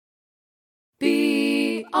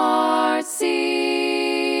Welcome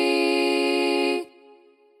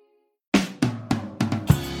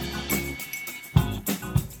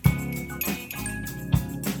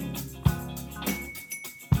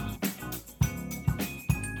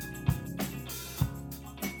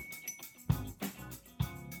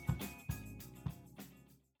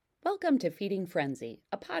to Feeding Frenzy,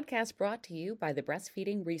 a podcast brought to you by the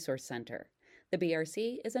Breastfeeding Resource Center. The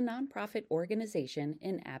BRC is a nonprofit organization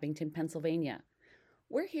in Abington, Pennsylvania.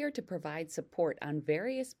 We're here to provide support on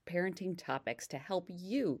various parenting topics to help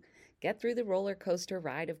you get through the roller coaster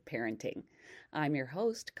ride of parenting. I'm your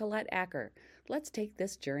host, Colette Acker. Let's take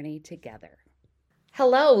this journey together.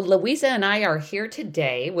 Hello, Louisa and I are here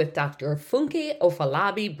today with Dr. Funke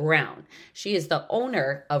Ofalabi Brown. She is the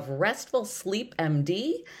owner of Restful Sleep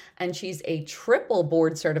MD, and she's a triple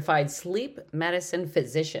board certified sleep medicine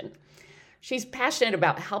physician. She's passionate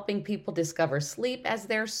about helping people discover sleep as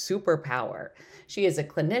their superpower. She is a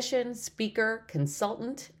clinician, speaker,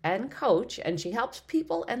 consultant, and coach, and she helps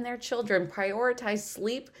people and their children prioritize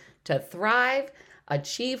sleep to thrive,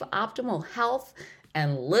 achieve optimal health,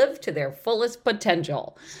 and live to their fullest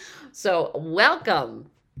potential. So welcome.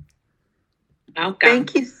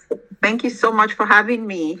 Thank you so much for having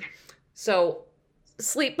me. So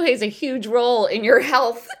sleep plays a huge role in your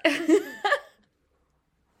health.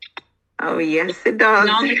 Oh, yes, it does.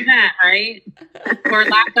 Not only that, right? Or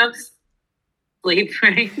lack of sleep,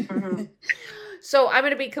 right? Mm-hmm. So I'm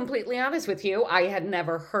going to be completely honest with you. I had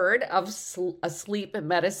never heard of a sleep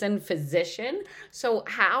medicine physician. So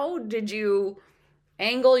how did you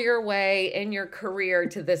angle your way in your career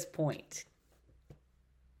to this point?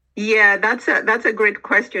 Yeah, that's a great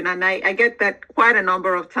question. And I get that quite a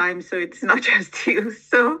number of times. So it's not just you.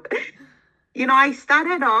 So, I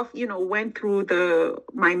started off, went through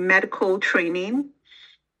my medical training.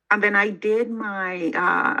 And then I did my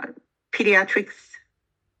pediatrics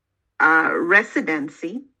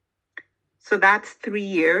residency. So that's 3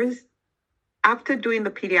 years. After doing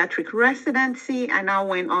the pediatric residency, I now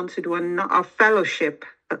went on to do a fellowship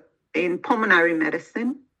in pulmonary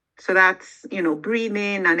medicine. So that's,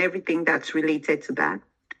 breathing and everything that's related to that.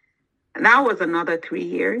 And that was another 3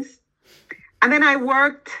 years. And then I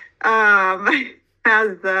worked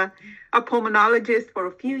as a pulmonologist for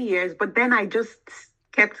a few years, but then I just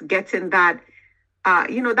kept getting that,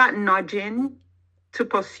 that nudging to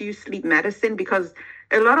pursue sleep medicine, because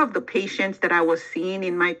a lot of the patients that I was seeing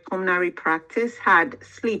in my pulmonary practice had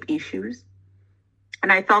sleep issues.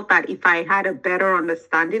 And I felt that if I had a better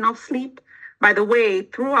understanding of sleep, by the way,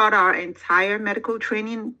 throughout our entire medical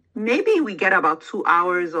training, maybe we get about 2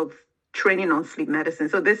 hours of training on sleep medicine.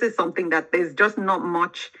 So this is something that there's just not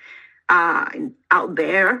much out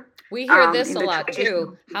there. We hear this a lot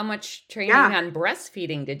too. How much training on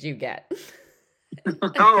breastfeeding did you get?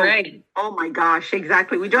 Oh, right. Oh my gosh,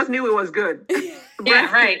 exactly. We just knew it was good.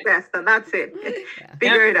 Yeah, right. Best, and that's it.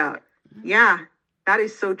 Figure it out. Yeah, that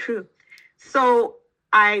is so true. So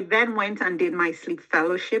I then went and did my sleep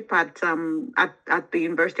fellowship at the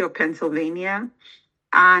University of Pennsylvania.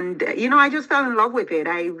 And, I just fell in love with it.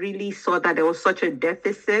 I really saw that there was such a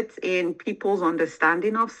deficit in people's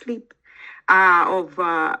understanding of sleep, of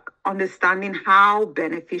understanding how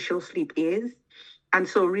beneficial sleep is. And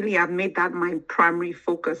so really I've made that my primary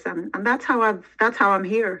focus. And that's how I'm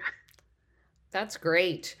here. That's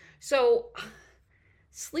great. So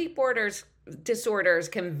sleep disorders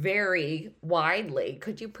can vary widely.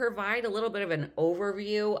 Could you provide a little bit of an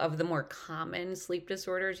overview of the more common sleep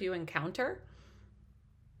disorders you encounter?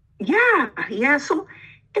 Yeah. So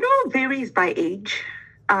it all varies by age.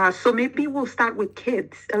 So maybe we'll start with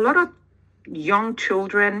kids. A lot of young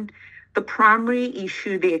children, the primary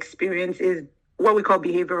issue they experience is what we call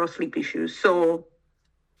behavioral sleep issues. So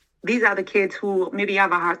these are the kids who maybe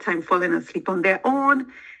have a hard time falling asleep on their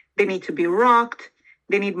own. They need to be rocked.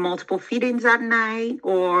 They need multiple feedings at night,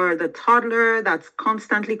 or the toddler that's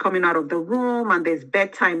constantly coming out of the room and there's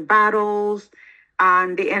bedtime battles,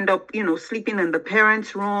 and they end up, sleeping in the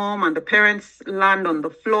parents' room and the parents land on the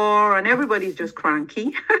floor and everybody's just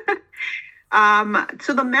cranky.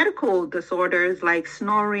 So the medical disorders like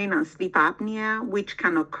snoring and sleep apnea, which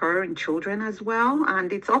can occur in children as well.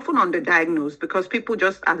 And it's often underdiagnosed because people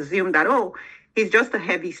just assume that, oh, he's just a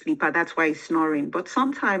heavy sleeper, that's why he's snoring. But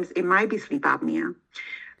sometimes it might be sleep apnea.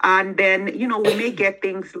 And then, we may get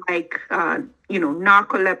things like,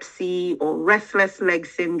 narcolepsy or restless leg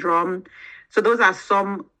syndrome. So those are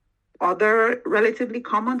some other relatively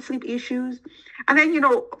common sleep issues. And then,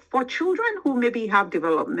 for children who maybe have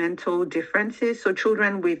developmental differences, so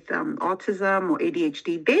children with autism or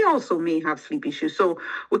ADHD, they also may have sleep issues. So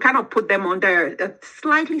we kind of put them under a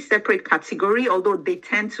slightly separate category, although they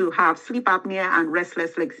tend to have sleep apnea and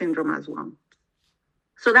restless leg syndrome as well.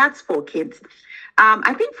 So that's for kids.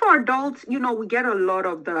 I think for adults, we get a lot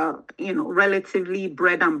of the, relatively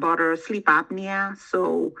bread and butter sleep apnea.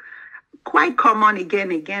 So quite common,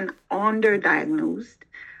 again, underdiagnosed.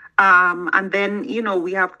 And then,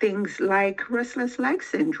 we have things like restless leg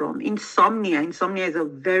syndrome, insomnia. Insomnia is a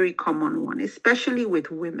very common one, especially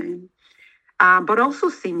with women, but also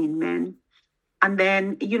seen in men. And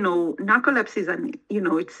then, narcolepsy is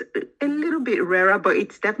it's a little bit rarer, but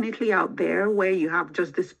it's definitely out there where you have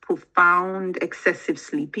just this profound excessive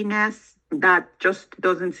sleepiness that just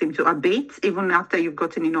doesn't seem to abate. Even after you've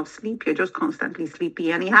gotten enough sleep, you're just constantly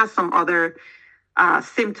sleepy. And it has some other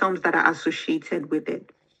symptoms that are associated with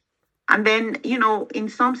it. And then, in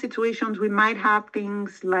some situations, we might have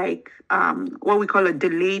things like what we call a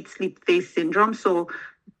delayed sleep phase syndrome. So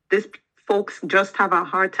this folks just have a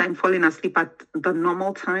hard time falling asleep at the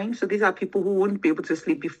normal time. So these are people who wouldn't be able to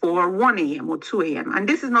sleep before 1 a.m. or 2 a.m. And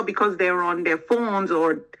this is not because they're on their phones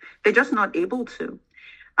or they're just not able to.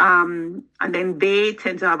 And then they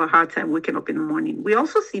tend to have a hard time waking up in the morning. We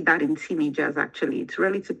also see that in teenagers, actually. It's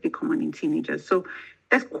relatively common in teenagers. So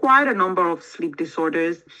there's quite a number of sleep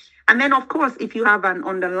disorders. And then, of course, if you have an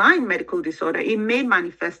underlying medical disorder, it may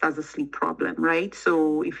manifest as a sleep problem, right?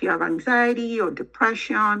 So if you have anxiety or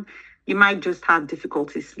depression, you might just have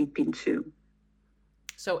difficulty sleeping too.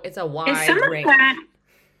 So it's a wide range.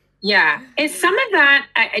 Yeah. Is some of that,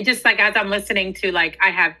 I just like, as I'm listening to, like, I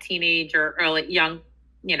have teenage or early young,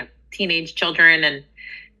 teenage children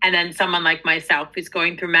and then someone like myself who's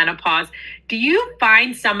going through menopause. Do you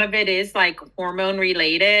find some of it is like hormone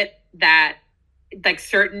related, that like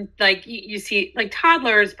certain, like you see like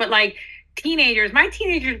toddlers, but like teenagers, my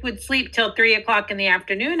teenagers would sleep till 3:00 in the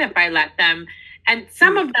afternoon if I let them. And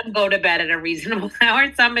some of them go to bed at a reasonable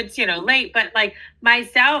hour. Some it's, late. But like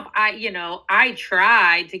myself, I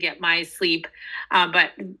try to get my sleep. But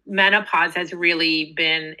menopause has really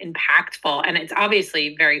been impactful. And it's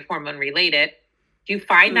obviously very hormone related. Do you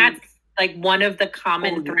find that's like one of the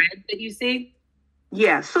common threads that you see?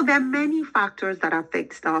 Yeah, so there are many factors that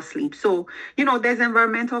affect our sleep. So, there's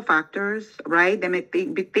environmental factors, right? There may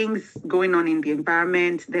be things going on in the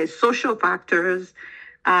environment. There's social factors.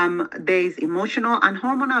 There's emotional, and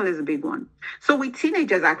hormonal is a big one. So with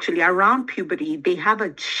teenagers, actually, around puberty, they have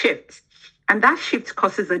a shift. And that shift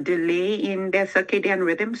causes a delay in their circadian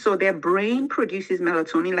rhythm. So their brain produces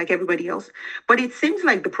melatonin like everybody else. But it seems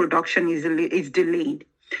like the production is delayed.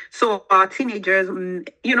 So our teenagers,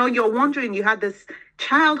 you're wondering, you had this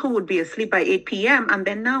child who would be asleep by 8 p.m. and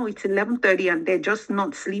then now it's 11:30 and they're just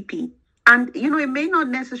not sleepy. And, it may not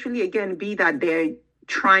necessarily, again, be that they're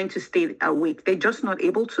trying to stay awake. They're just not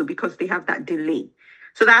able to because they have that delay.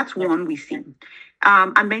 So that's one we see.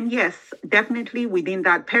 And then, yes, definitely within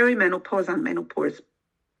that perimenopause and menopause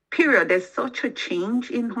period, there's such a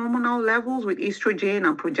change in hormonal levels with estrogen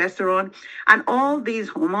and progesterone. And all these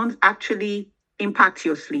hormones actually impact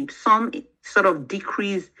your sleep. Some sort of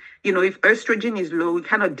decrease, if estrogen is low, it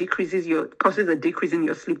kind of causes a decrease in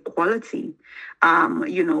your sleep quality.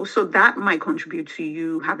 So that might contribute to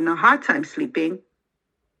you having a hard time sleeping.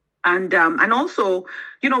 And also,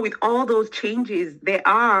 with all those changes, there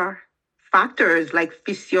are factors like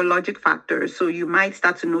physiologic factors. So you might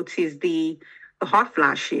start to notice the hot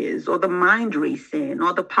flashes or the mind racing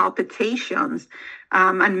or the palpitations.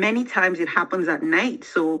 And many times it happens at night.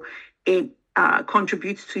 So it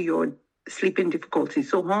contributes to your sleeping difficulty.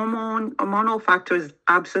 So hormonal factors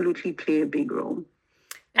absolutely play a big role.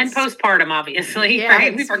 And postpartum, obviously, yes.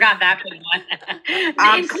 Right? We forgot that big one.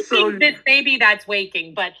 Absolutely. This baby that's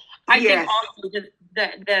waking, but I think also just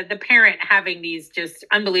the parent having these just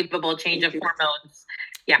unbelievable change of hormones.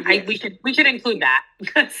 Yeah, yes. We should include that.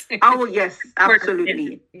 Oh yes,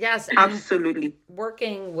 absolutely. Yes, absolutely.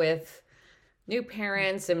 Working with new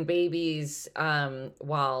parents and babies,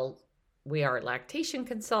 while we are lactation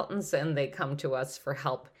consultants and they come to us for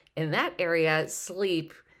help in that area,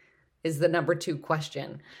 sleep is the number 2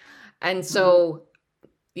 question. And so,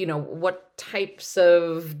 what types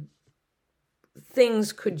of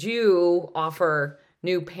things could you offer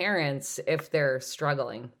new parents if they're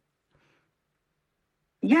struggling?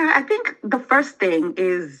 Yeah, I think the first thing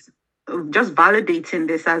is just validating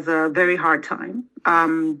this as a very hard time,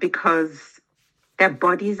 because their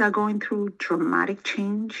bodies are going through dramatic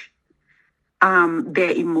change.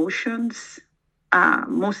 Their emotions,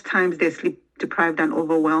 most times their sleep deprived and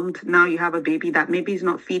overwhelmed. Now you have a baby that maybe is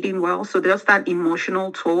not feeding well. So there's that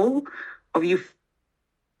emotional toll of you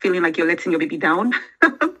feeling like you're letting your baby down.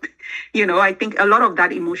 I think a lot of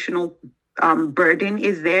that emotional burden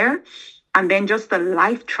is there. And then just the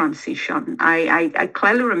life transition. I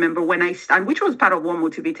clearly remember when and which was part of what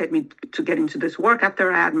motivated me to get into this work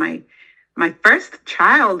after I had my first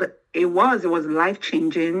child. It was life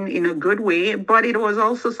changing in a good way, but it was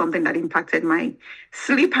also something that impacted my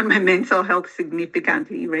sleep and my mental health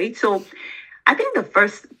significantly, right? So I think the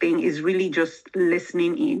first thing is really just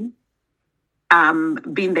listening in,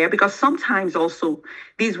 being there, because sometimes also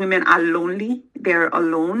these women are lonely, they're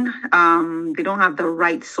alone, they don't have the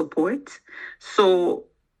right support. So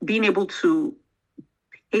being able to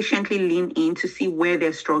patiently lean in to see where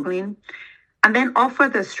they're struggling and then offer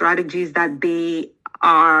the strategies that they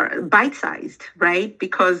are bite-sized, right?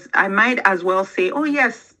 Because I might as well say, oh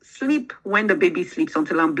yes, sleep when the baby sleeps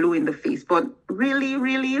until I'm blue in the face, but really,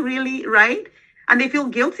 really, really, right? And they feel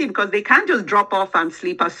guilty because they can't just drop off and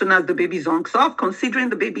sleep as soon as the baby zonks off, considering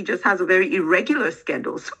the baby just has a very irregular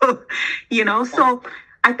schedule. So, so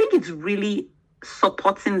I think it's really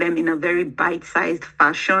supporting them in a very bite-sized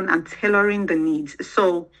fashion and tailoring the needs.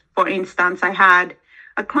 So, for instance, I had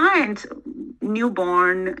a client,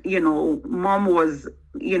 newborn, mom was,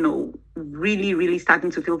 really, really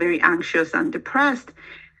starting to feel very anxious and depressed.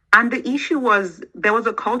 And the issue was there was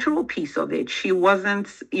a cultural piece of it. She wasn't,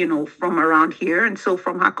 from around here. And so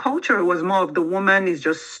from her culture, it was more of the woman is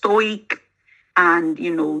just stoic and,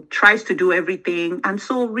 tries to do everything. And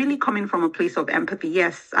so really coming from a place of empathy.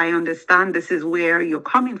 Yes, I understand this is where you're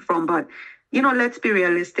coming from. But, let's be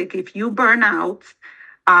realistic. If you burn out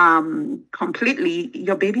completely,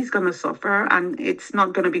 your baby's going to suffer and it's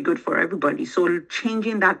not going to be good for everybody. So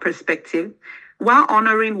changing that perspective while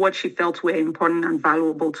honoring what she felt were important and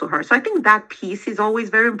valuable to her. So I think that piece is always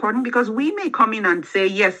very important because we may come in and say,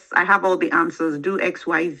 yes, I have all the answers, do X,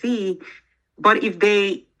 Y, Z. But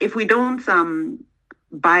if we don't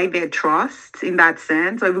buy their trust in that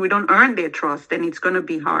sense, or if we don't earn their trust, then it's going to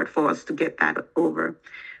be hard for us to get that over.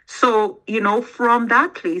 So, from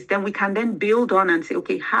that place, then we can then build on and say,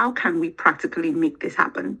 okay, how can we practically make this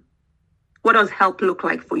happen? What does help look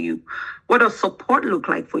like for you? What does support look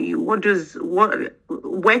like for you?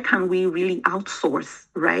 Where can we really outsource,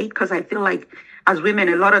 right? Because I feel like as women,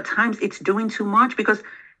 a lot of times it's doing too much, because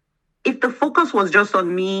if the focus was just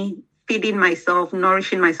on me feeding myself,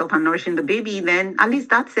 nourishing myself and nourishing the baby, then at least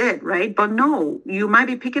that's it, right? But no, you might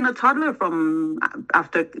be picking a toddler from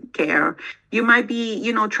aftercare. You might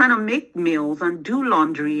be, trying to make meals and do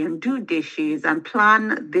laundry and do dishes and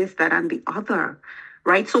plan this, that, and the other,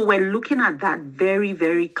 right? So we're looking at that very,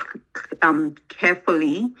 very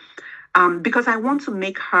carefully because I want to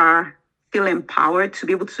make her feel empowered to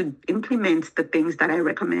be able to implement the things that I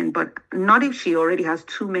recommend, but not if she already has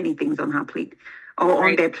too many things on her plate or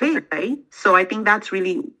on their plate, right? So I think that's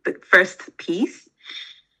really the first piece.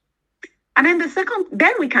 And then the second,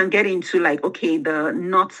 then we can get into the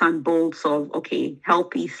nuts and bolts of,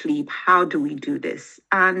 healthy sleep. How do we do this?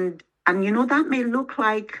 And that may look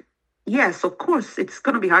like, yes, of course, it's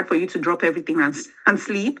going to be hard for you to drop everything and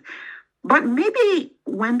sleep. But maybe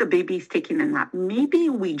when the baby is taking a nap, maybe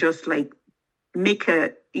we just make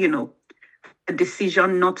a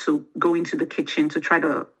decision not to go into the kitchen to try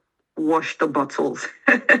to wash the bottles.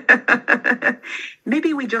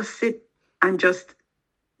 Maybe we just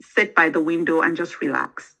sit by the window and just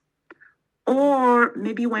relax. Or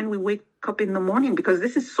maybe when we wake up in the morning, because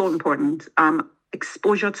this is so important,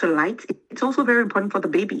 exposure to light, it's also very important for the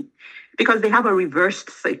baby because they have a reversed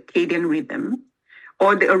circadian rhythm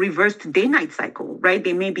or a reversed day-night cycle, right?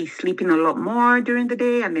 They may be sleeping a lot more during the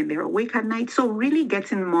day and then they're awake at night. So really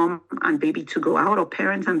getting mom and baby to go out, or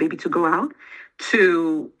parents and baby to go out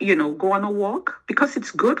to, go on a walk, because it's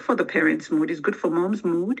good for the parent's mood, it's good for mom's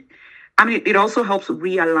mood. I mean, it also helps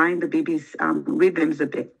realign the baby's rhythms a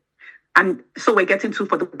bit. And so we're getting two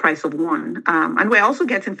for the price of one. And we're also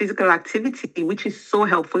getting physical activity, which is so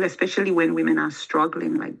helpful, especially when women are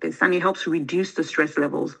struggling like this. And it helps reduce the stress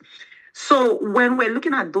levels. So when we're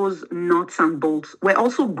looking at those nuts and bolts, we're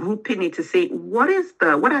also grouping it to say, what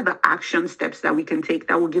are the action steps that we can take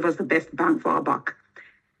that will give us the best bang for our buck?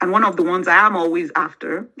 And one of the ones I am always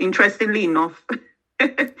after, interestingly enough,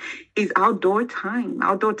 is outdoor time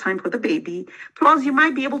for the baby. Plus, you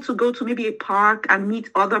might be able to go to maybe a park and meet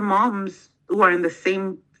other moms who are in the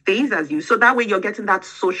same phase as you. So that way you're getting that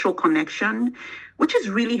social connection, which is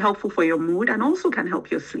really helpful for your mood and also can help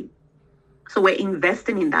your sleep. So we're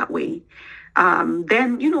investing in that way.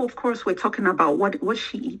 Then, of course, we're talking about what's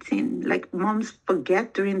she eating. Like moms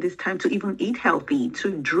forget during this time to even eat healthy,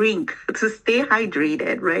 to drink, to stay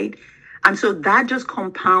hydrated, right? And so that just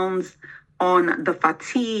compounds on the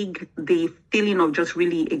fatigue, the feeling of just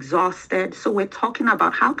really exhausted. So we're talking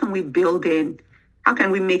about how can we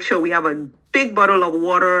make sure we have a big bottle of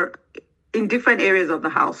water in different areas of the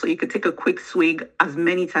house so you could take a quick swig as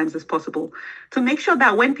many times as possible to make sure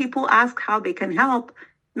that when people ask how they can help,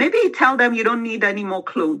 maybe tell them you don't need any more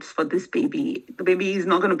clothes for this baby. The baby is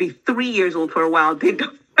not going to be 3 years old for a while. You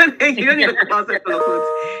don't need a closet full of clothes.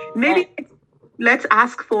 Maybe let's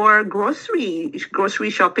ask for grocery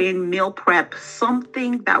shopping, meal prep,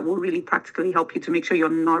 something that will really practically help you to make sure you're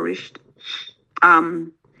nourished.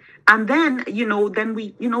 And then,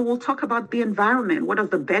 we'll talk about the environment. What does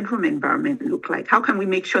the bedroom environment look like? How can we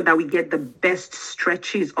make sure that we get the best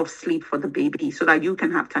stretches of sleep for the baby so that you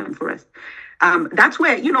can have time for rest? That's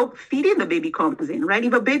where, feeding the baby comes in, right?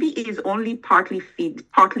 If a baby is only partly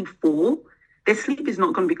full, their sleep is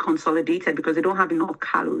not going to be consolidated because they don't have enough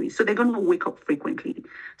calories. So they're going to wake up frequently.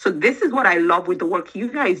 So this is what I love with the work you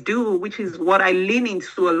guys do, which is what I lean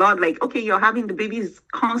into a lot. Like, okay, you're having the babies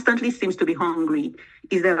constantly seems to be hungry.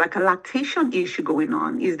 Is there like a lactation issue going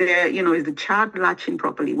on? Is there, is the child latching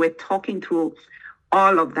properly? We're talking through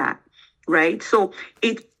all of that, right? So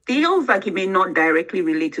it feels like it may not directly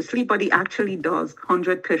relate to sleep, but it actually does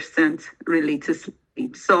 100% relate to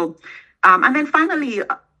sleep. So, and then finally,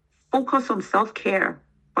 focus on self-care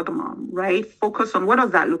for the mom, right? Focus on what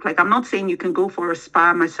does that look like? I'm not saying you can go for a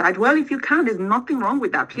spa massage. Well, if you can, there's nothing wrong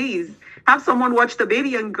with that. Please have someone watch the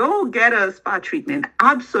baby and go get a spa treatment.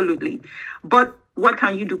 Absolutely. But what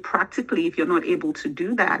can you do practically if you're not able to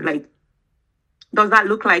do that? Like, does that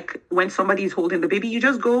look like when somebody is holding the baby, you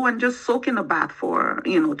just go and just soak in the bath for,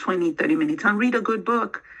 20, 30 minutes and read a good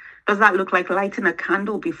book? Does that look like lighting a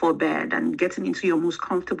candle before bed and getting into your most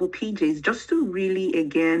comfortable PJs just to really,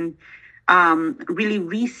 again, really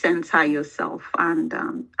recenter yourself and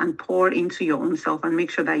pour into your own self and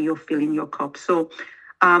make sure that you're filling your cup? So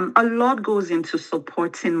a lot goes into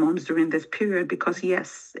supporting moms during this period because,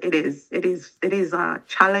 yes, it is a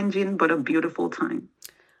challenging but a beautiful time.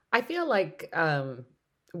 I feel like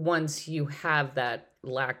once you have that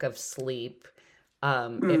lack of sleep,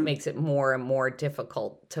 it makes it more and more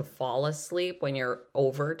difficult to fall asleep when you're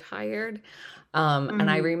overtired.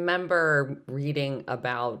 And I remember reading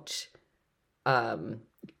about,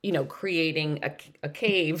 creating a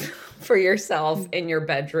cave for yourself in your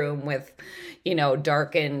bedroom with,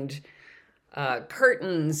 darkened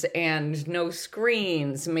curtains and no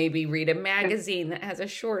screens. Maybe read a magazine that has a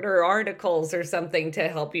shorter articles or something to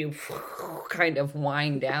help you kind of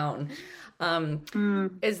wind down.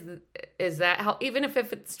 Is that how, even if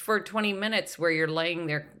it's for 20 minutes where you're lying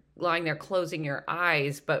there closing your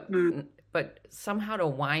eyes, but somehow to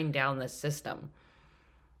wind down the system?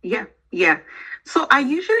 Yeah. So I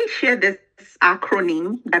usually share this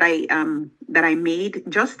acronym that I made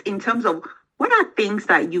just in terms of what are things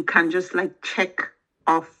that you can just like check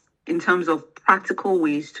off in terms of practical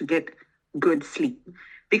ways to get good sleep.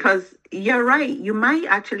 Because you're right, you might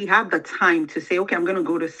actually have the time to say, okay, I'm going to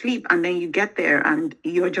go to sleep. And then you get there and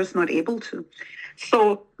you're just not able to.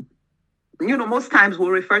 So, most times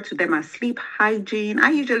we'll refer to them as sleep hygiene.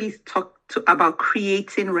 I usually talk about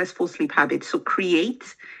creating restful sleep habits. So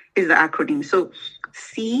CREATE is the acronym. So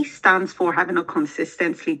C stands for having a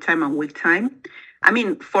consistent sleep time and wake time. I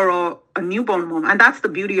mean, for a newborn mom, and that's the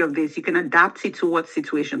beauty of this, you can adapt it to what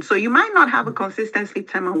situation. So you might not have a consistent sleep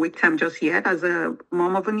time and wake time just yet as a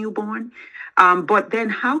mom of a newborn. But then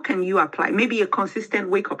how can you apply maybe a consistent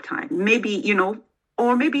wake up time, maybe,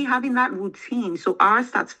 or maybe having that routine. So R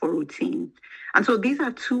stands for routine. And so these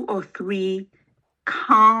are 2 or 3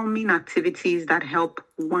 calming activities that help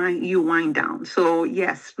wind down. So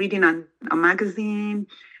yes, reading a magazine,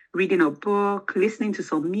 reading a book, listening to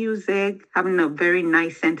some music, having a very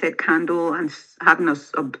nice scented candle, and having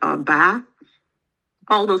a bath.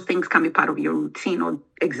 All those things can be part of your routine or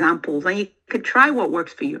examples, and you could try what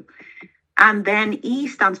works for you. And then E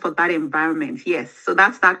stands for that environment. Yes, so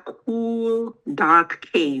that's that cool, dark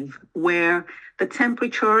cave where the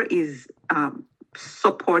temperature is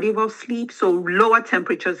supportive of sleep. So lower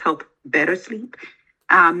temperatures help better sleep.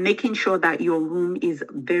 Making sure that your room is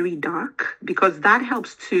very dark because that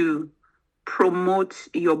helps to promote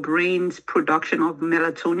your brain's production of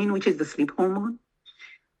melatonin, which is the sleep hormone.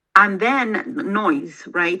 And then noise,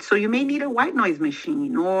 right? So you may need a white noise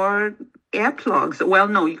machine or earplugs. Well,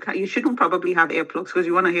 no, you shouldn't probably have earplugs because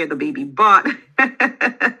you want to hear the baby. But,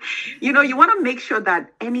 you want to make sure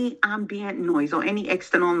that any ambient noise or any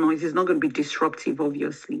external noise is not going to be disruptive of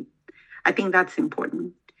your sleep. I think that's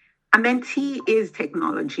important. And then T is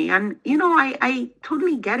technology. And, I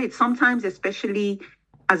totally get it. Sometimes, especially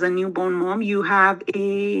as a newborn mom, you have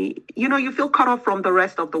you feel cut off from the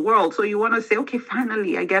rest of the world. So you want to say, okay,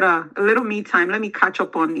 finally, I get a little me time. Let me catch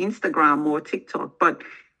up on Instagram or TikTok. But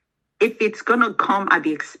if it's going to come at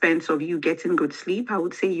the expense of you getting good sleep, I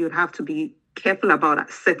would say you'd have to be careful about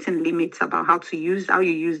certain limits about how you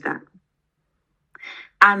use that.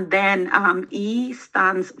 And then E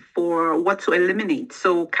stands for what to eliminate.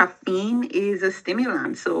 So caffeine is a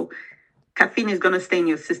stimulant. So caffeine is going to stay in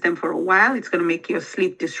your system for a while. It's going to make your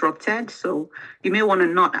sleep disrupted. So you may want to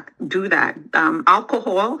not do that.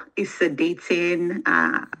 Alcohol is sedating,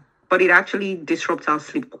 but it actually disrupts our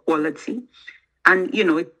sleep quality. And,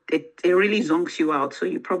 it really zonks you out. So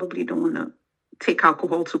you probably don't want to take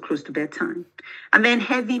alcohol too close to bedtime. And then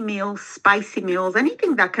heavy meals, spicy meals,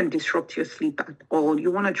 anything that can disrupt your sleep at all, you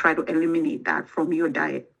want to try to eliminate that from your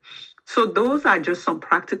diet. So those are just some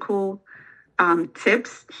practical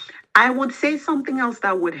tips. I would say something else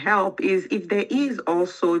that would help is if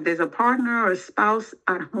there's a partner or a spouse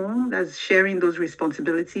at home that's sharing those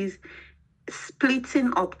responsibilities,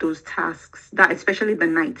 splitting up those tasks, that especially the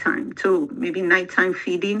nighttime. So maybe nighttime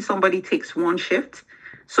feeding, somebody takes one shift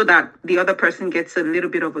so that the other person gets a little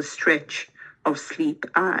bit of a stretch of sleep.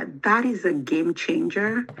 That is a game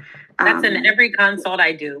changer. That's in every consult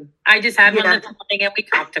I do. I just had one this morning and we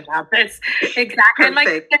talked about this. Exactly. And like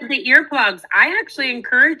I said, the earplugs, I actually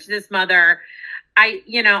encourage this mother. I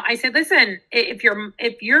said, listen, if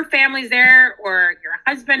your family's there or your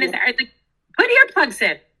husband is there, I like, put earplugs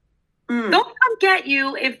in. They'll come get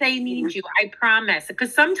you if they need you. I promise.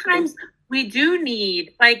 Because sometimes we do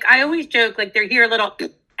need, like, I always joke, like they're here a little,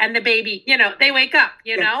 and the baby, they wake up,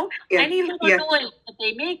 any little noise that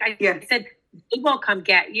they make. I said, they will come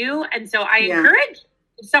get you. And so I encourage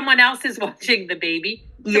if someone else is watching the baby,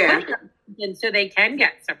 and so they can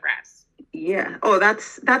get some rest. Yeah. Oh,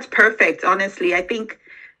 that's perfect. Honestly, I think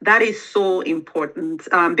that is so important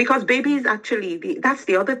because babies actually, that's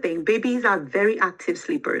the other thing. Babies are very active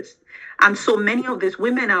sleepers. And so many of these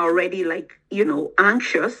women are already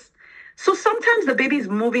anxious. So sometimes the baby is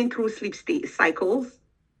moving through sleep cycles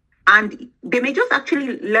and they may just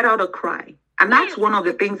actually let out a cry. And that's one of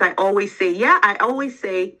the things I always say. I always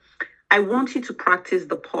say, I want you to practice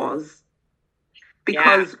the pause.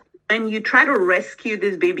 Because when you try to rescue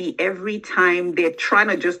this baby every time they're trying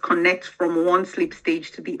to just connect from one sleep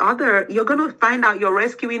stage to the other, you're going to find out you're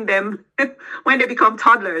rescuing them when they become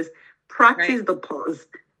toddlers. Practice the pause.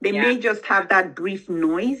 They may just have that brief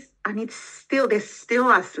noise and they're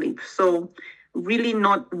still asleep. So really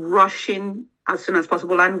not rushing as soon as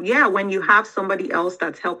possible. And when you have somebody else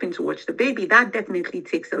that's helping to watch the baby, that definitely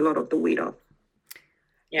takes a lot of the weight off.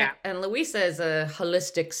 Yeah. And Louisa is a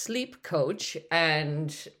holistic sleep coach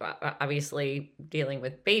and obviously dealing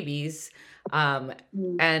with babies.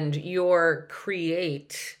 And your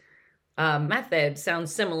CREATE method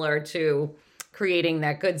sounds similar to creating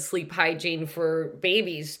that good sleep hygiene for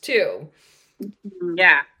babies too.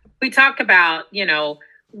 Yeah. We talk about,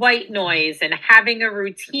 white noise and having a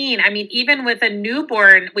routine. I mean, even with a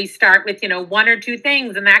newborn, we start with, one or two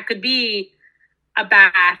things, and that could be a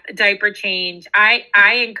bath, a diaper change.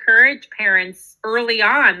 I encourage parents early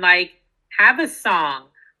on, like, have a song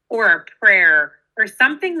or a prayer or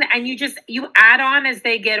something and you add on as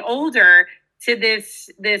they get older to this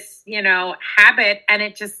habit. And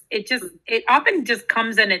it often just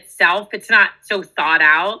comes in itself. It's not so thought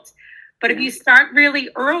out. But if you start really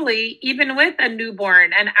early, even with a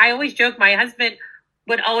newborn, and I always joke, my husband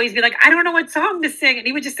would always be like, I don't know what song to sing. And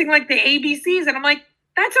he would just sing like the ABCs. And I'm like,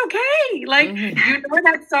 that's okay. Like, you know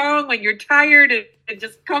that song when you're tired, it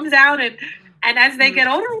just comes out. And as they get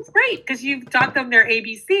older, it's great because you've taught them their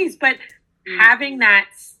ABCs. But having that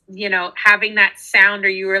sound, or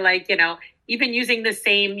you were like, even using the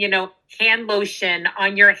same, hand lotion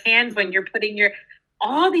on your hands when you're putting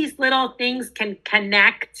all these little things can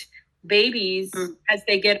connect babies as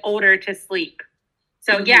they get older to sleep.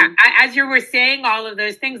 So as you were saying all of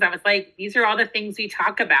those things, I was like, these are all the things we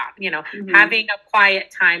talk about, having a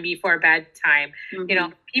quiet time before bedtime.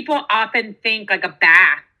 People often think like a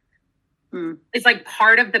bath is like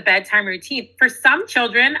part of the bedtime routine. For some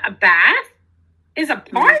children, a bath is a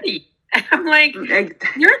party. I'm like,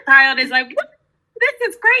 your child is like, what? This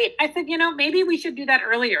is great. I said, maybe we should do that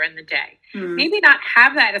earlier in the day. Maybe not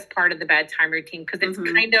have that as part of the bedtime routine because it's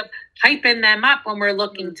kind of hyping them up when we're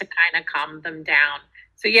looking to kind of calm them down.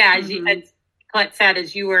 So as Colette said,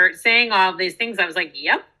 as you were saying all of these things, I was like,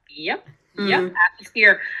 yep.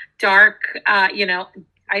 Atmosphere, dark,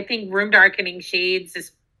 I think room darkening shades,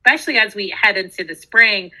 especially as we head into the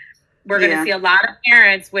spring, we're going to see a lot of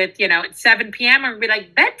parents with, it's 7 p.m. and we'll be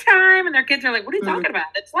like, bedtime. And their kids are like, what are you talking about?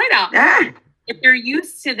 It's light out. If you're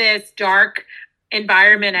used to this dark,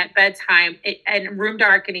 environment at bedtime and room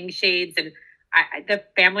darkening shades. And the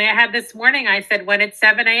family I had this morning, I said, when it's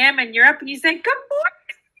 7 a.m. and you're up and you say, good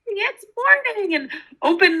morning, it's morning, and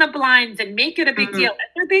open the blinds and make it a big deal. And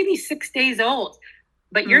their baby's 6 days old.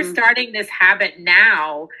 But you're starting this habit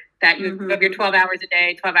now that you have your 12 hours a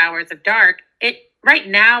day, 12 hours of dark. Right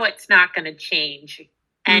now, it's not going to change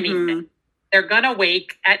anything. They're going to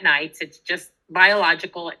wake at nights. It's just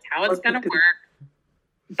biological. It's how it's going to work.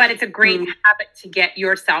 But it's a great habit to get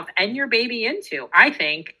yourself and your baby into, I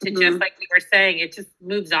think, to just like we were saying, it just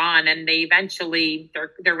moves on and they eventually,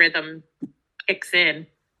 their rhythm kicks in.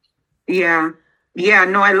 Yeah. Yeah,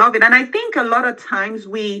 no, I love it. And I think a lot of times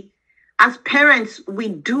as parents, we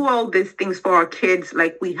do all these things for our kids.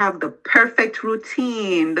 Like we have the perfect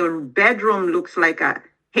routine. The bedroom looks like a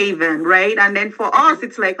haven, right? And then for us,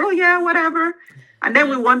 it's like, oh yeah, whatever. And then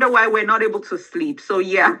we wonder why we're not able to sleep. So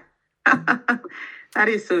yeah, that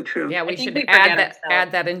is so true. Yeah, we should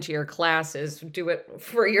add that into your classes. Do it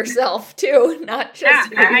for yourself too, not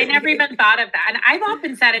just. Yeah, I never even thought of that. And I've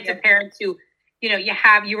often said it to parents who,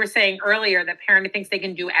 you were saying earlier that parent thinks they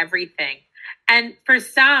can do everything. And for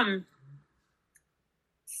some,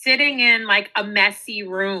 sitting in like a messy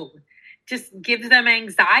room just gives them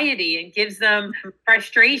anxiety and gives them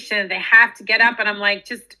frustration. They have to get up. And I'm like,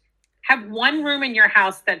 just have one room in your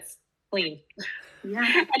house that's clean. Yeah.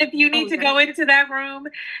 And if you need to go into that room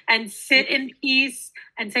and sit in peace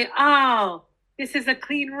and say, oh, this is a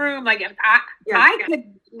clean room. Like I could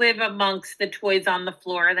live amongst the toys on the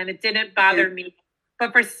floor, then it didn't bother me.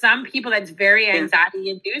 But for some people, that's very anxiety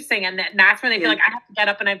inducing. And that's when they feel like I have to get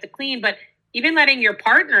up and I have to clean. But even letting your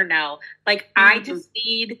partner know, like, I just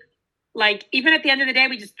need, like, even at the end of the day,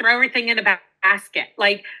 we just throw everything in a basket,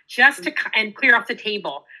 like just and clear off the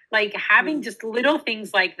table. Like having just little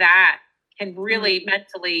things like that can really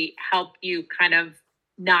mentally help you kind of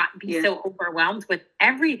not be so overwhelmed with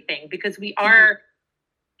everything, because we are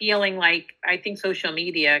feeling like, I think social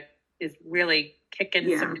media is really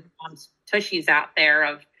kicking some tushies out there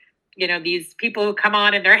of, these people who come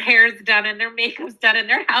on and their hair's done and their makeup's done and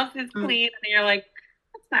their house is clean. And you're like,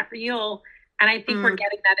 that's not real. And I think we're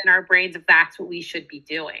getting that in our brains if that's what we should be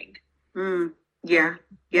doing. Yeah.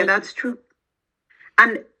 Yeah, that's true.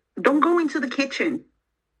 And don't go into the kitchen.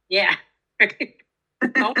 Yeah.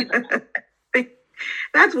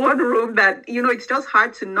 That's one room that, it's just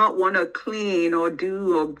hard to not want to clean or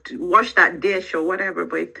wash that dish or whatever.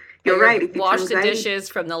 But you're right. If wash the dishes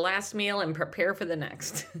from the last meal and prepare for the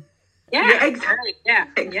next. Yeah, exactly. Yeah.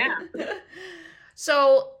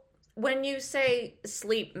 So when you say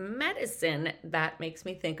sleep medicine, that makes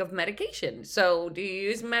me think of medication. So do you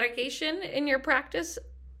use medication in your practice?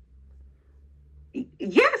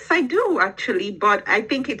 Yes, I do actually, but I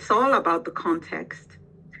think it's all about the context.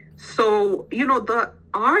 So, the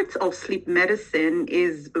art of sleep medicine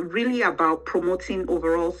is really about promoting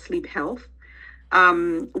overall sleep health.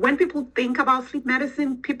 When people think about sleep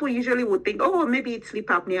medicine, people usually would think, oh, maybe it's sleep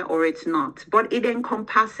apnea or it's not, but it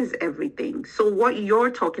encompasses everything. So what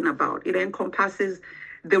you're talking about, it encompasses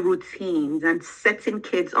the routines and setting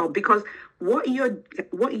kids up, because what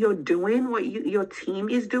you're doing, your team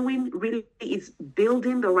is doing really is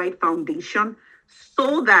building the right foundation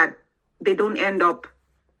so that they don't end up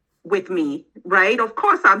with me, right? Of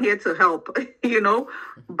course, I'm here to help,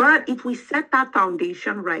 but if we set that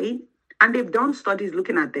foundation right, and they've done studies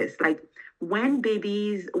looking at this, like when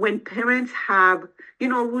parents have,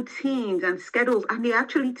 routines and schedules, and they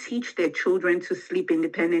actually teach their children to sleep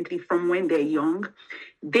independently from when they're young,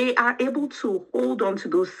 they are able to hold on to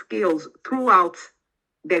those skills throughout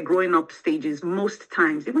their growing up stages most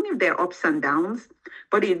times, even if they're ups and downs,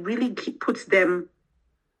 but it really puts them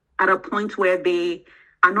at a point where they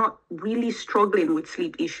are not really struggling with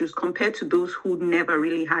sleep issues compared to those who never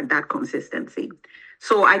really had that consistency.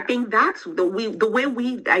 So I think that's the way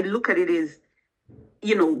I look at it is,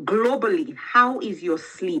 globally, how is your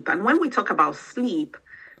sleep? And when we talk about sleep,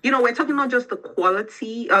 we're talking not just the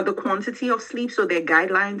quality or the quantity of sleep. So there are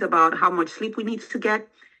guidelines about how much sleep we need to get,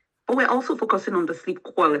 but we're also focusing on the sleep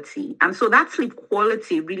quality. And so that sleep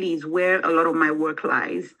quality really is where a lot of my work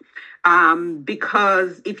lies.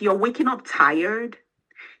 Because if you're waking up tired,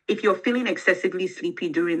 if you're feeling excessively sleepy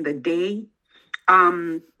during the day,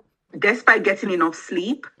 despite getting enough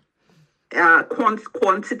sleep,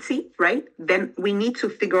 quantity, right? Then we need to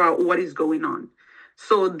figure out what is going on.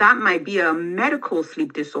 So that might be a medical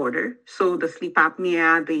sleep disorder. So the sleep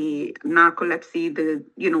apnea, the narcolepsy, the,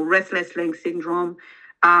 restless leg syndrome,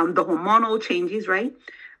 the hormonal changes, right?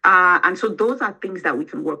 And so those are things that we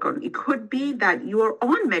can work on. It could be that you're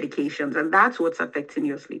on medications and that's what's affecting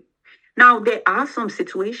your sleep. Now, there are some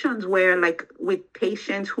situations where, like with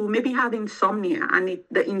patients who maybe have insomnia and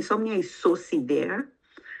the insomnia is so severe,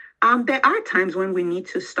 there are times when we need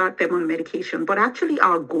to start them on medication. But actually,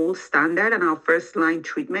 our gold standard and our first line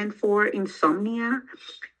treatment for insomnia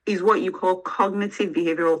is what you call cognitive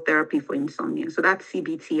behavioral therapy for insomnia. So that's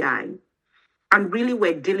CBTI. And really,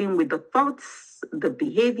 we're dealing with the thoughts, the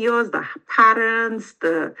behaviors, the patterns,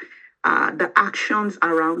 the actions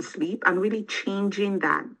around sleep, and really changing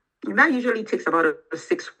that. And that usually takes about a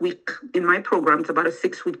 6 week, in my program, it's about a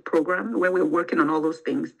 6 week program where we're working on all those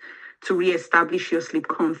things to reestablish your sleep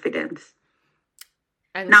confidence.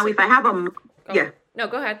 And now, if I have go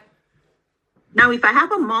ahead. Now, if I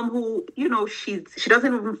have a mom who, she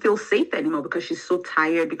doesn't even feel safe anymore because she's so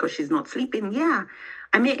tired because she's not sleeping,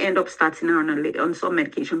 I may end up starting her on some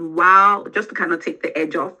medication just to kind of take the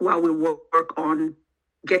edge off while we work on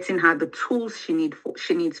getting her the tools she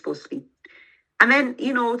needs for sleep. And then,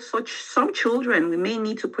 some children, we may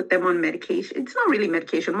need to put them on medication. It's not really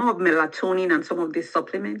medication, more of melatonin and some of these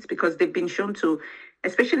supplements, because they've been shown to,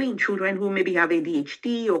 especially in children who maybe have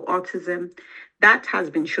ADHD or autism, that has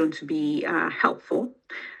been shown to be helpful.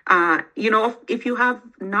 If you have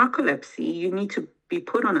narcolepsy, you need to be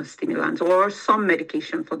put on a stimulant or some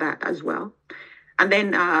medication for that as well. And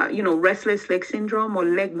then, restless leg syndrome or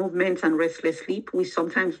leg movements and restless sleep, we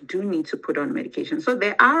sometimes do need to put on medication. So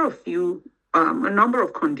there are a number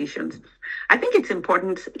of conditions. I think it's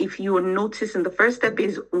important, if you notice, the first step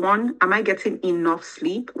is, one, am I getting enough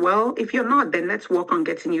sleep? Well, if you're not, then let's work on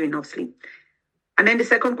getting you enough sleep. And then the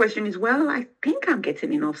second question is, well, I think I'm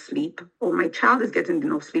getting enough sleep, or my child is getting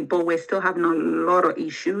enough sleep, but we're still having a lot of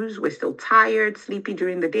issues. We're still tired, sleepy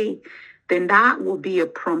during the day. Then that will be a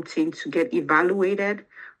prompting to get evaluated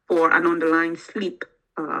for an underlying sleep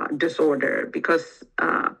disorder, because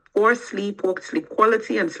poor sleep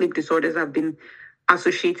quality and sleep disorders have been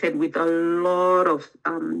associated with a lot of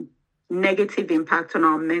negative impact on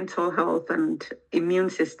our mental health and immune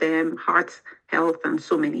system, heart health, and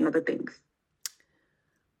so many other things.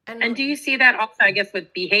 And do you see that also, I guess,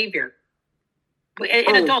 with behavior?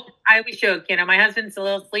 In adults, I always joke, my husband's a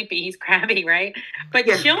little sleepy, he's crabby, right? But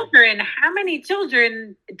children, how many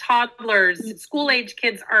children, toddlers, school-age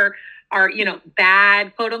kids are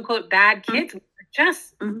bad, quote unquote, bad kids,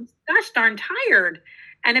 just gosh darn tired.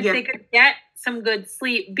 And if they could get some good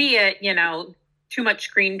sleep, be it, too much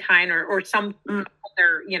screen time or some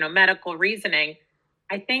other, medical reasoning,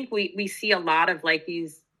 I think we see a lot of like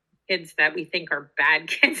these kids that we think are bad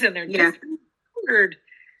kids, and they're just tired.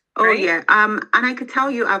 Right? Oh yeah. And I could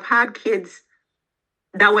tell you, I've had kids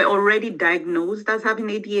that were already diagnosed as having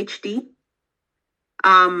ADHD.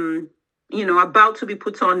 About to be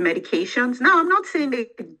put on medications. Now, I'm not saying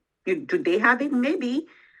do they have it? Maybe.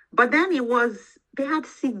 But then they had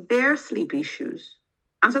severe sleep issues.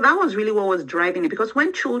 And so that was really what was driving it. Because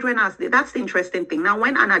when children that's the interesting thing. Now,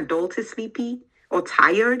 when an adult is sleepy or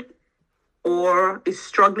tired or is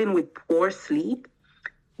struggling with poor sleep,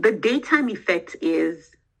 the daytime effect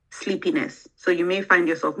is sleepiness. So you may find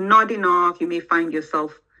yourself nodding off. You may find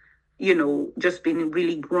yourself, just being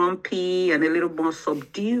really grumpy and a little more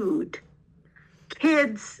subdued.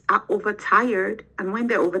 Kids are overtired, and when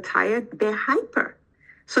they're overtired, they're hyper.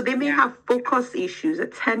 So they may have focus issues,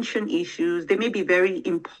 attention issues. They may be very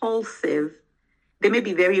impulsive. They may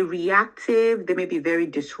be very reactive. They may be very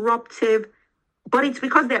disruptive. But it's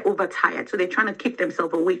because they're overtired. So they're trying to keep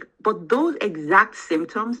themselves awake. But those exact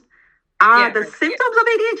symptoms are the symptoms of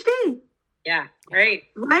ADHD. Yeah, right.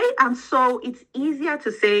 Right? And so it's easier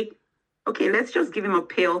to say, okay, let's just give him a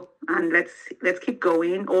pill and let's keep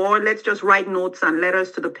going, or let's just write notes and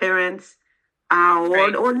letters to the parents, or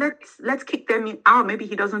let's kick them out. Maybe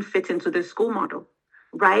he doesn't fit into the school model,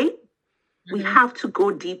 right? Mm-hmm. We have to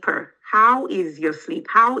go deeper. How is your sleep?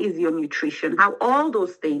 How is your nutrition? How all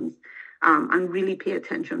those things, and really pay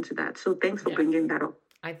attention to that. So thanks for bringing that up.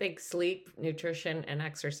 I think sleep, nutrition, and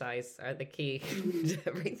exercise are the key to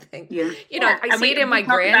everything. Yeah. I see it in my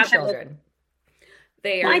grandchildren.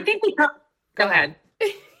 I think we go ahead.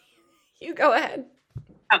 You go ahead.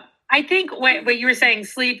 I think what you were saying,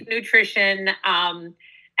 sleep, nutrition,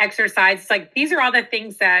 exercise, like these are all the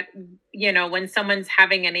things that, when someone's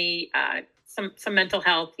having any, some mental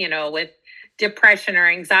health, with depression or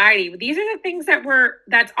anxiety, these are the things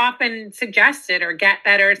that's often suggested, or get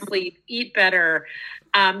better sleep, eat better,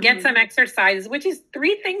 get some exercise, which is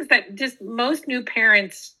 3 things that just most new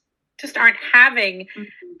parents just aren't having.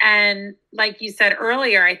 And like you said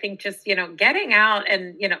earlier, I think just, getting out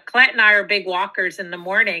and, Colette and I are big walkers in the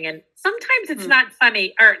morning, and sometimes it's not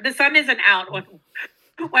sunny, or the sun isn't out when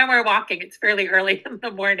when we're walking. It's fairly early in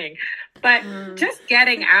the morning, but just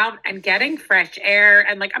getting out and getting fresh air,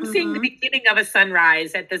 and like I'm seeing the beginning of a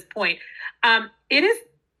sunrise at this point. It is.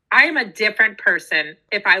 I am a different person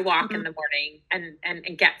if I walk in the morning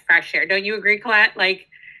and get fresh air. Don't you agree, Colette? Like,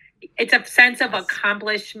 it's a sense of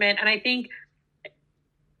accomplishment, and I think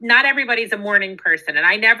not everybody's a morning person, and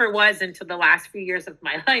I never was until the last few years of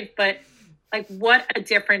my life. But like, what a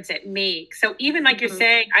difference it makes. So even like you're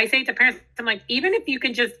saying, I say to parents, I'm like, even if you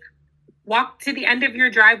can just walk to the end of your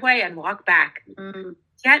driveway and walk back,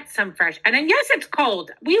 get some fresh. And then, yes, it's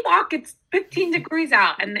cold. We walk, it's 15 degrees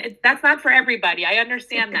out, and that's not for everybody. I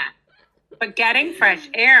understand that. But getting fresh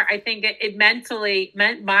air, I think it mentally,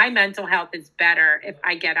 my mental health is better if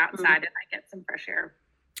I get outside and I get some fresh air.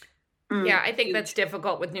 Yeah, I think that's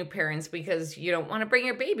difficult with new parents because you don't want to bring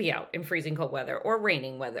your baby out in freezing cold weather or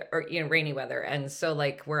raining weather or rainy weather. And so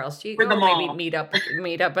like, where else do you go? Maybe meet up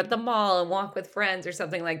at the mall and walk with friends or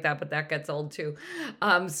something like that. But that gets old too.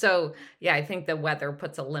 So yeah, I think the weather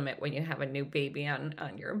puts a limit when you have a new baby on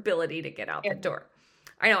your ability to get out the door.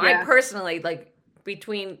 I know I personally like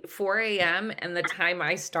between 4 a.m. and the time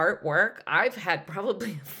I start work, I've had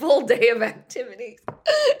probably a full day of activities.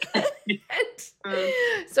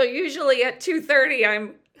 So usually at 2:30,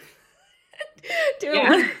 I'm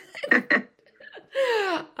doing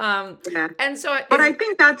and so but I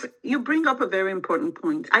think that you bring up a very important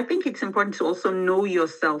point. I think it's important to also know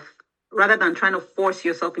yourself rather than trying to force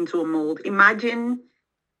yourself into a mold. Imagine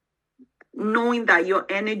knowing that your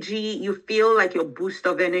energy, you feel like your boost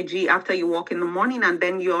of energy after you walk in the morning, and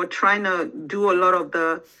then you're trying to do a lot of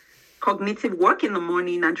the cognitive work in the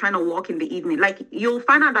morning and trying to walk in the evening. Like, you'll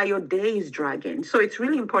find out that your day is dragging. So it's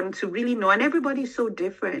really important to really know. And everybody's so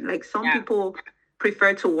different. Like, some people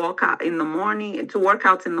prefer to work out in the morning.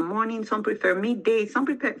 Some prefer midday. Some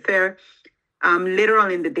prefer later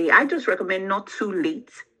on in the day. I just recommend not too late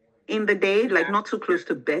in the day, like not too close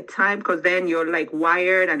to bedtime, because then you're like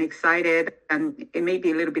wired and excited, and it may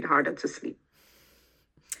be a little bit harder to sleep.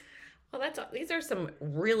 Well, these are some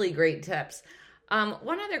really great tips.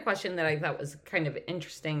 One other question that I thought was kind of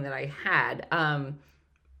interesting that I had,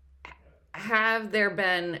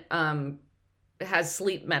 has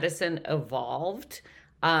sleep medicine evolved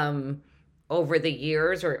over the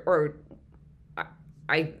years, or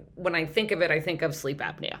when I think of it, I think of sleep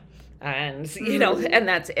apnea. And, and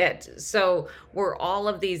that's it. So were all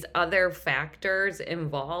of these other factors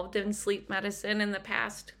involved in sleep medicine in the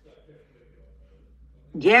past?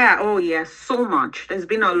 Yeah. Oh, yeah. So much. There's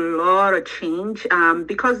been a lot of change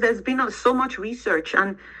because there's been so much research,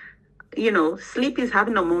 and, sleep is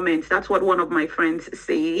having a moment. That's what one of my friends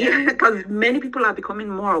say, because many people are becoming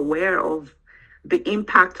more aware of the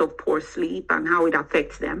impact of poor sleep and how it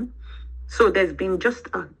affects them. So there's been just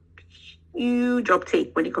a huge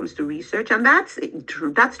uptake when it comes to research, and that's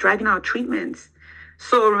driving our treatments.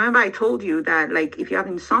 So remember, I told you that, like, if you have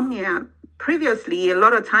insomnia, previously a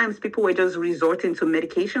lot of times people were just resorting to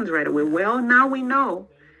medications right away. Well, now we know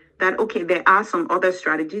that, okay, there are some other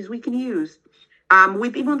strategies we can use.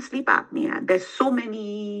 With even sleep apnea, there's so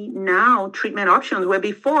many now treatment options, where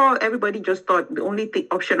before everybody just thought the only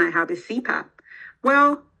option I have is CPAP.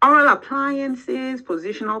 Well, oral appliances,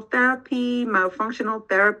 positional therapy, myofunctional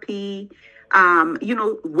therapy,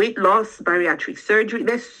 weight loss, bariatric surgery.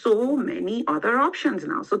 There's so many other options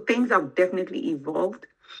now. So things have definitely evolved.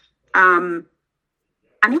 And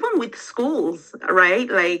even with schools, right?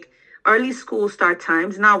 Like early school start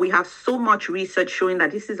times. Now we have so much research showing that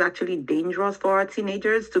this is actually dangerous for our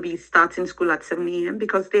teenagers to be starting school at 7 a.m.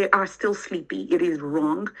 because they are still sleepy. It is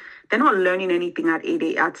wrong. They're not learning anything at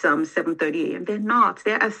 7:30 a.m. They're not.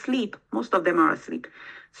 They're asleep. Most of them are asleep.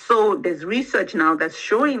 So there's research now that's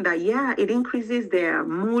showing that, it increases their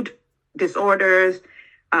mood disorders,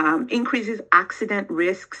 increases accident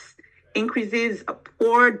risks, increases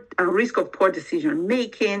a risk of poor decision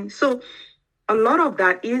making. So a lot of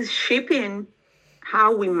that is shaping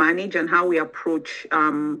how we manage and how we approach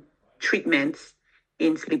treatments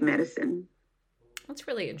in sleep medicine. That's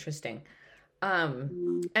really interesting.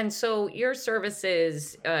 And so your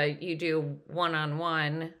services, you do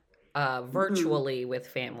one-on-one virtually with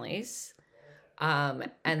families, and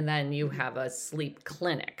then you have a sleep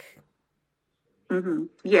clinic.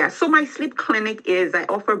 Yeah, so my sleep clinic I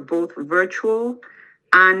offer both virtual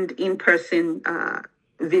and in-person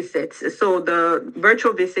visits. So the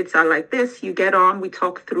virtual visits are like this. You get on, we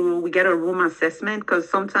talk through, we get a room assessment, because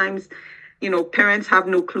sometimes, parents have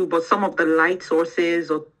no clue, but some of the light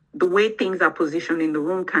sources or the way things are positioned in the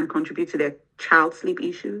room can contribute to their child's sleep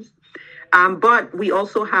issues. But we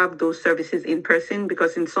also have those services in person,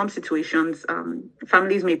 because in some situations,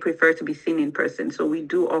 families may prefer to be seen in person. So we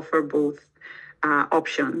do offer both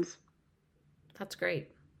options. That's great.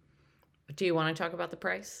 Do you want to talk about the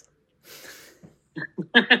price?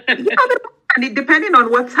 Depending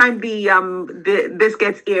on what time this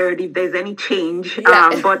gets aired, if there's any change.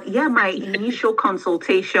 But yeah, my initial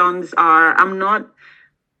consultations are, I'm not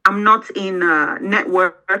in a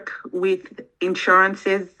network with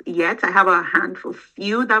insurances yet. I have a handful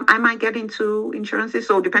few that I might get into insurances.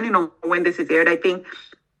 So depending on when this is aired, I think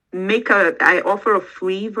I offer a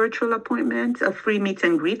free virtual appointment, a free meet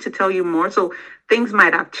and greet to tell you more. So things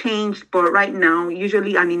might have changed, but right now,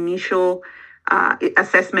 usually an initial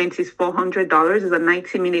assessment is $400. It's a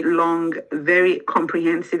 90-minute long, very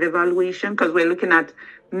comprehensive evaluation because we're looking at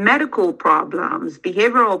medical problems,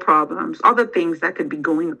 behavioral problems, other things that could be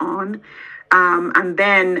going on. And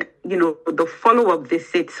then, the follow-up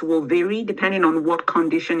visits will vary depending on what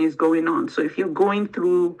condition is going on. So if you're going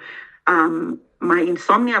through my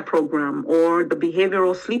insomnia program or the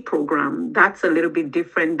behavioral sleep program, that's a little bit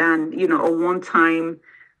different than, a one-time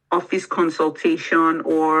office consultation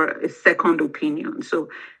or a second opinion. So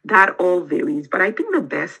that all varies. But I think the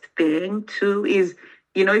best thing too is,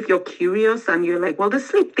 if you're curious and you're like, well, the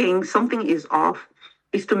sleep thing, something is off,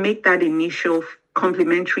 is to make that initial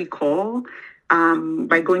complimentary call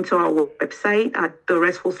by going to our website at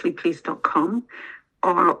therestfulsleepplace.com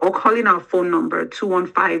or calling our phone number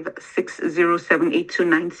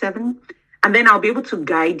 215-607-8297. And then I'll be able to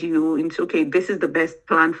guide you into, okay, this is the best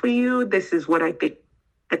plan for you. This is what I think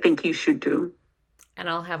you should do. And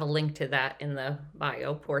I'll have a link to that in the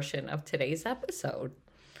bio portion of today's episode.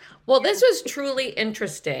 Well, this was truly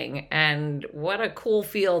interesting, and what a cool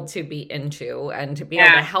field to be into and to be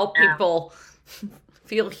able to help people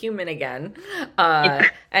feel human again.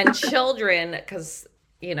 And children, because,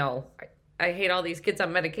 I hate all these kids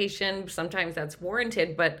on medication. Sometimes that's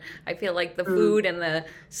warranted, but I feel like the food and the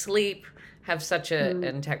sleep have such an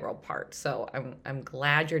integral part. So I'm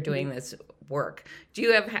glad you're doing this work. Do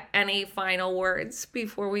you have any final words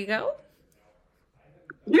before we go?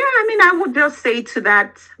 Yeah, I would just say to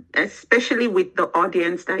that, especially with the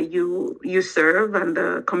audience that you serve and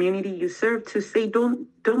the community you serve, to say don't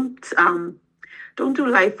do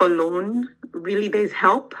life alone. Really, there's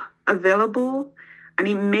help available, and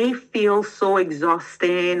it may feel so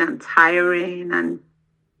exhausting and tiring, and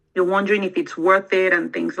you're wondering if it's worth it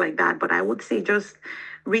and things like that. But I would say just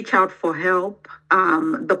reach out for help.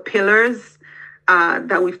 The pillars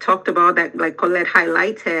that we've talked about, that like Colette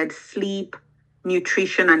highlighted, sleep,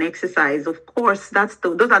 nutrition, and exercise. Of course, those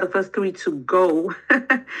are the first three to go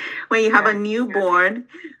when you have a newborn,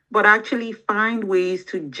 but actually find ways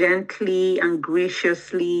to gently and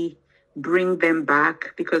graciously bring them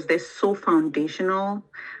back because they're so foundational,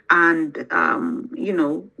 and it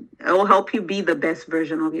will help you be the best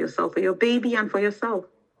version of yourself for your baby and for yourself.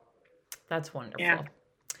 That's wonderful. Yeah.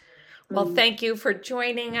 Well, thank you for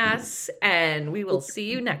joining us, and we will see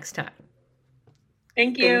you next time.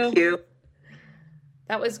 Thank you. Thank you.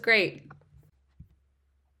 That was great.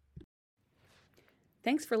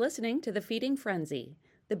 Thanks for listening to The Feeding Frenzy.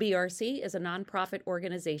 The BRC is a nonprofit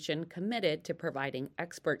organization committed to providing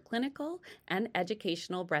expert clinical and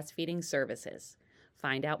educational breastfeeding services.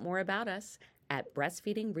 Find out more about us at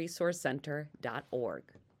breastfeedingresourcecenter.org.